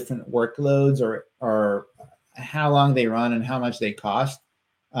how different workloads or how long they run and how much they cost,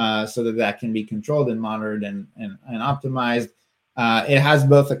 so that can be controlled and monitored and optimized. It has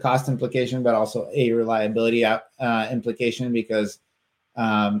both a cost implication, but also a reliability implication, because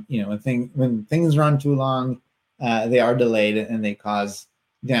when things run too long, they are delayed and they cause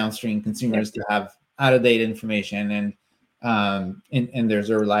downstream consumers to have out-of-date information, and there's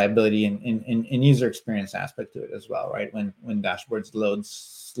a reliability and user experience aspect to it as well, right? When dashboards load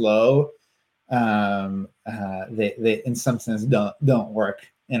slow, they in some sense don't work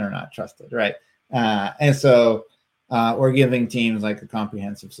and are not trusted, right? And so we're giving teams like a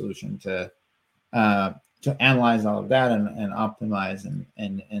comprehensive solution to analyze all of that and optimize and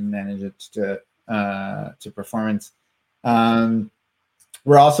manage it to performance.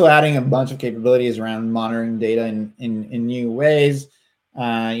 We're also adding a bunch of capabilities around monitoring data in new ways.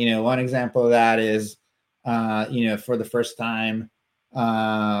 One example of that is, for the first time,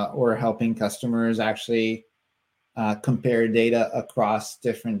 we're helping customers actually compare data across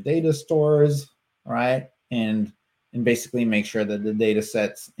different data stores, right? And basically make sure that the data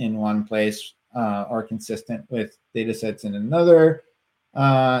sets in one place are consistent with data sets in another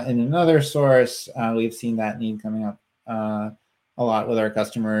source. We've seen that need coming up a lot with our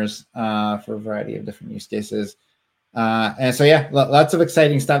customers for a variety of different use cases. And so, yeah, lots of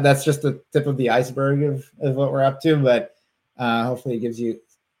exciting stuff. That's just the tip of the iceberg of what we're up to, but hopefully it gives you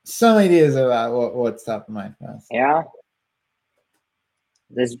some ideas about what's top of mind for us. Yeah,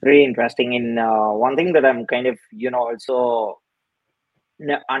 this is pretty interesting. And one thing that I'm kind of, also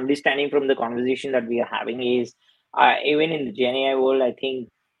understanding from the conversation that we are having is, even in the GenAI world, I think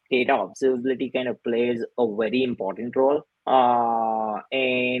data observability kind of plays a very important role.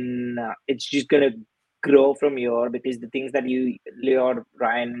 And it's just going to grow from here, because the things that you, Lior,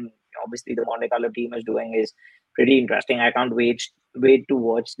 Ryan, obviously the Monte Carlo team is doing is pretty interesting. I can't wait to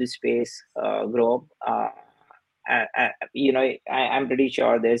watch this space grow up. I'm pretty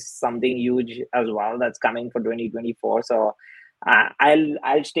sure there's something huge as well that's coming for 2024. So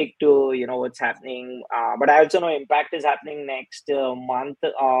I'll stick to what's happening, but I also know Impact is happening next month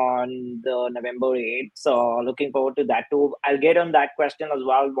on the November 8th. So looking forward to that too. I'll get on that question as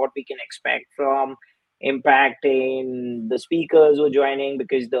well, what we can expect from Impact in the speakers who are joining,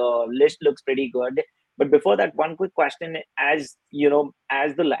 because the list looks pretty good. But before that, one quick question: as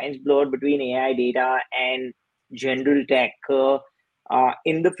as the lines blurred between AI data and general tech,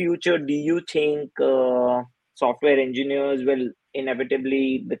 in the future, do you think software engineers will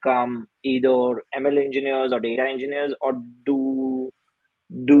inevitably become either ML engineers or data engineers, or do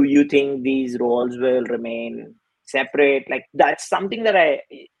you think these roles will remain separate? Like, that's something that I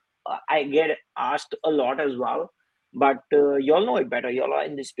get asked a lot as well. But y'all know it better. Y'all are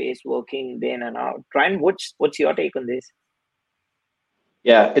in the space working day in and out. Ryan, what's your take on this?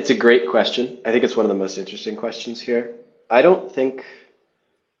 Yeah, it's a great question. I think it's one of the most interesting questions here. I don't think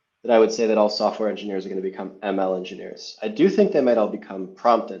that I would say that all software engineers are going to become ML engineers. I do think they might all become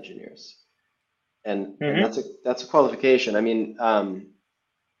prompt engineers, and that's a qualification. I mean,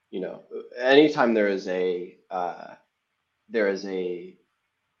 anytime there is a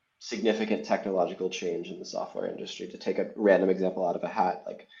significant technological change in the software industry, to take a random example out of a hat,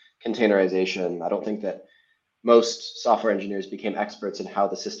 like containerization, I don't think that most software engineers became experts in how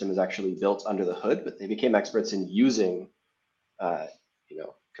the system is actually built under the hood, but they became experts in using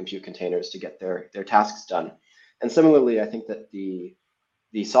compute containers to get their tasks done. And similarly, I think that the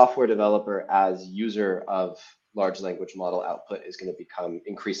software developer as user of large language model output is going to become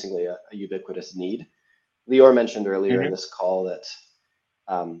increasingly a ubiquitous need. Lior mentioned earlier in this call that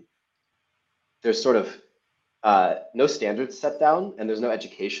there's sort of no standards set down, and there's no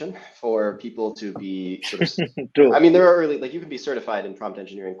education for people to be sort of. True. I mean, there are early, like you can be certified in prompt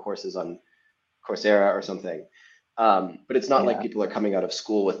engineering courses on Coursera or something, but it's not like people are coming out of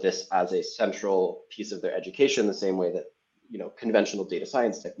school with this as a central piece of their education, the same way that conventional data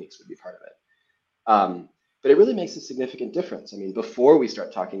science techniques would be part of it. But it really makes a significant difference. I mean, before we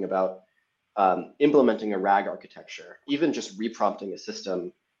start talking about implementing a RAG architecture, even just reprompting a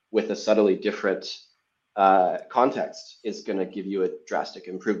system with a subtly different context is going to give you a drastic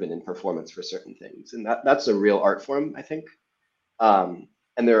improvement in performance for certain things. And that's a real art form, I think. And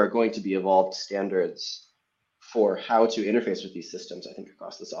there are going to be evolved standards for how to interface with these systems, I think,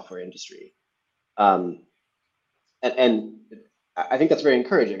 across the software industry. And I think that's very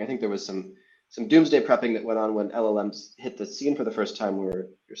encouraging. I think there was some doomsday prepping that went on when LLMs hit the scene for the first time, where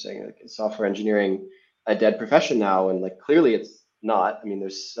you're saying, like, is software engineering a dead profession now? And like, clearly it's not. I mean,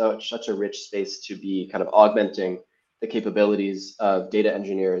 there's such a rich space to be kind of augmenting the capabilities of data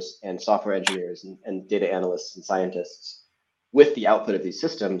engineers and software engineers and data analysts and scientists with the output of these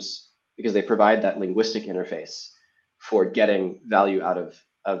systems, because they provide that linguistic interface for getting value out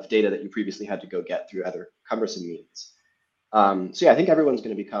of data that you previously had to go get through other cumbersome means. So yeah, I think everyone's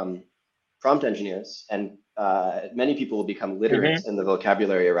going to become prompt engineers, and many people will become literate in the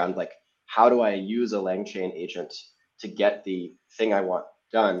vocabulary around, like, how do I use a LangChain agent to get the thing I want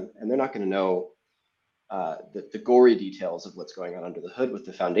done? And they're not going to know the gory details of what's going on under the hood with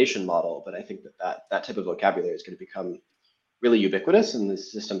the foundation model. But I think that type of vocabulary is going to become really ubiquitous, and the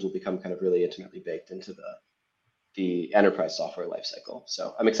systems will become kind of really intimately baked into the enterprise software lifecycle.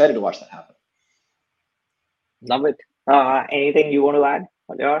 So I'm excited to watch that happen. Love it. Anything you want to add,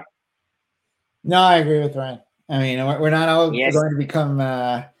 Lior? No, I agree with Ryan. I mean, we're not all Yes. going to become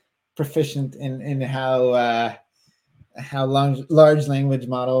proficient in how large language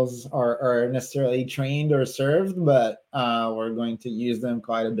models are necessarily trained or served, but we're going to use them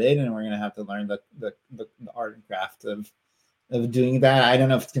quite a bit, and we're going to have to learn the art and craft of doing that. I don't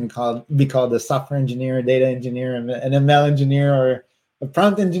know if it's going to be called a software engineer, a data engineer, an ML engineer, or a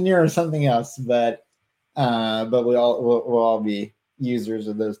prompt engineer, or something else. But we'll all be users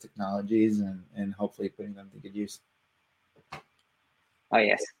of those technologies and hopefully putting them to good use. Oh,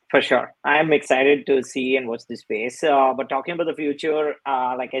 yes, for sure. I'm excited to see and watch this space. But talking about the future,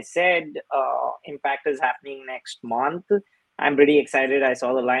 like I said, Impact is happening next month. I'm pretty excited. I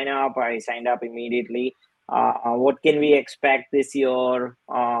saw the lineup. I signed up immediately. What can we expect this year?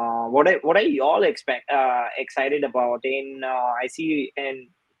 What are you all excited about? I see a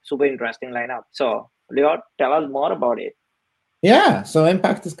super interesting lineup. So, Lior, tell us more about it. Yeah, so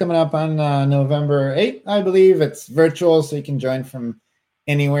Impact is coming up on November 8th, I believe. It's virtual, so you can join from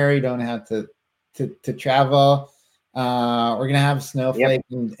anywhere. You don't have to travel. We're gonna have Snowflake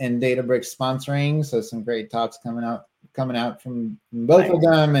and Databricks sponsoring, so some great talks coming out from both of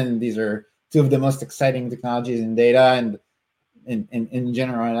them. And these are two of the most exciting technologies in data and in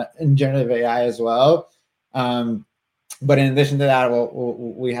general in generative AI as well. But in addition to that,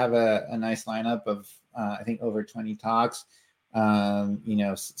 we have a nice lineup of I think over 20 talks.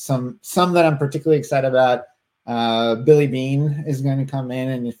 Some that I'm particularly excited about. Billy Bean is going to come in,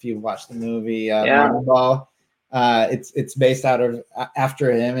 and if you watch the movie Moneyball, it's based out of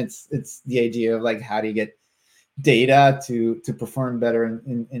after him. It's the idea of, like, how do you get data to perform better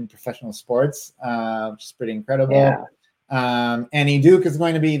in professional sports, which is pretty incredible. Annie Duke is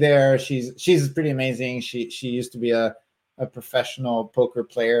going to be there. She's pretty amazing. She used to be a professional poker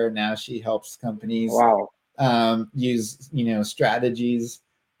player. Now she helps companies use strategies,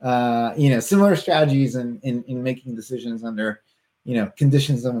 similar strategies in making decisions under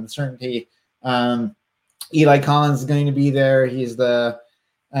conditions of uncertainty. Eli Collins is going to be there. He's the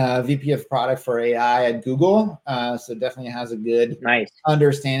VP of product for AI at Google, so definitely has a good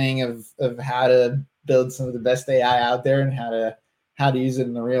understanding of how to build some of the best AI out there and how to use it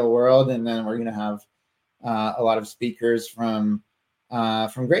in the real world. And then we're going to have a lot of speakers from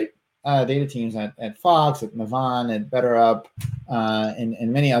great data teams at Fox, at Navan, at BetterUp,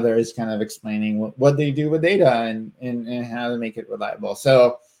 and many others, kind of explaining what they do with data and how to make it reliable.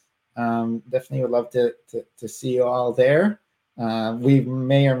 So definitely would love to see you all there. We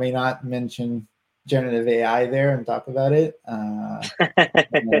may or may not mention generative AI there and talk about it.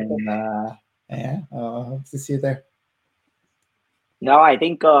 Hope to see you there. No, I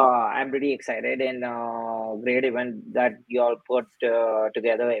think I'm pretty excited and great event that you all put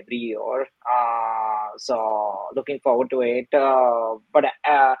together every year. So looking forward to it. But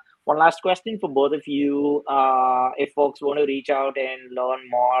one last question for both of you. If folks want to reach out and learn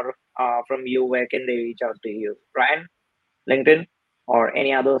more from you, where can they reach out to you? Ryan, LinkedIn, or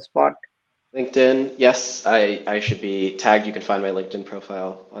any other spot? LinkedIn, yes, I should be tagged. You can find my LinkedIn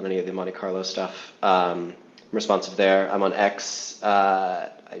profile on any of the Monte Carlo stuff. I'm responsive there. I'm on X.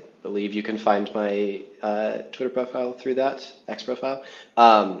 I believe you can find my Twitter profile through that, X profile.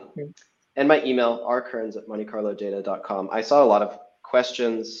 And my email, rkearns@montecarlodata.com. I saw a lot of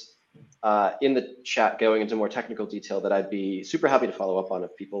questions in the chat going into more technical detail that I'd be super happy to follow up on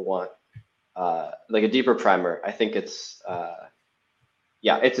if people want like a deeper primer. I think it's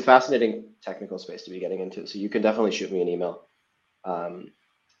yeah, it's a fascinating technical space to be getting into. So you can definitely shoot me an email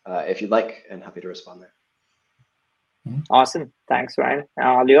if you'd like, and happy to respond there. Awesome. Thanks, Ryan.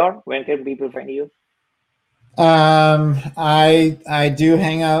 Lior, where can people find you? I do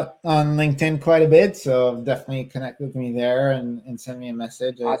hang out on LinkedIn quite a bit, so definitely connect with me there and send me a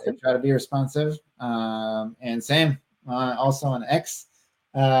message. Awesome. I try to be responsive. And same also on X,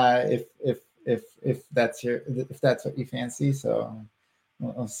 if that's what you fancy. So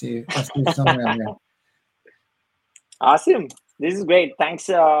we'll see somewhere in there. Awesome. This is great. Thanks,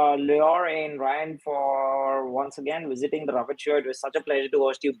 Lior and Ryan, for once again visiting the Ravit Show. It was such a pleasure to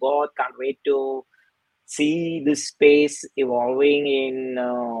host you both. Can't wait to see this space evolving in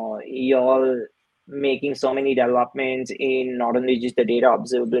y'all making so many developments in not only just the data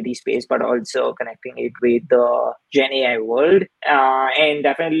observability space, but also connecting it with the Gen AI world. And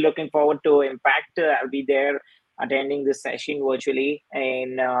definitely looking forward to Impact. I'll be there attending this session virtually.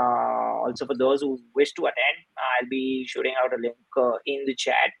 And also for those who wish to attend, I'll be shooting out a link in the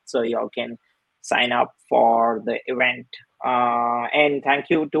chat so y'all can sign up for the event. And thank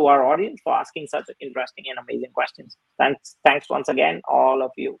you to our audience for asking such interesting and amazing questions. Thanks once again, all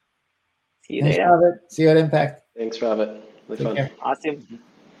of you. See you Thanks, later. Robert. See you at Impact. Thanks, Ravit. Really fun. Take care. Awesome.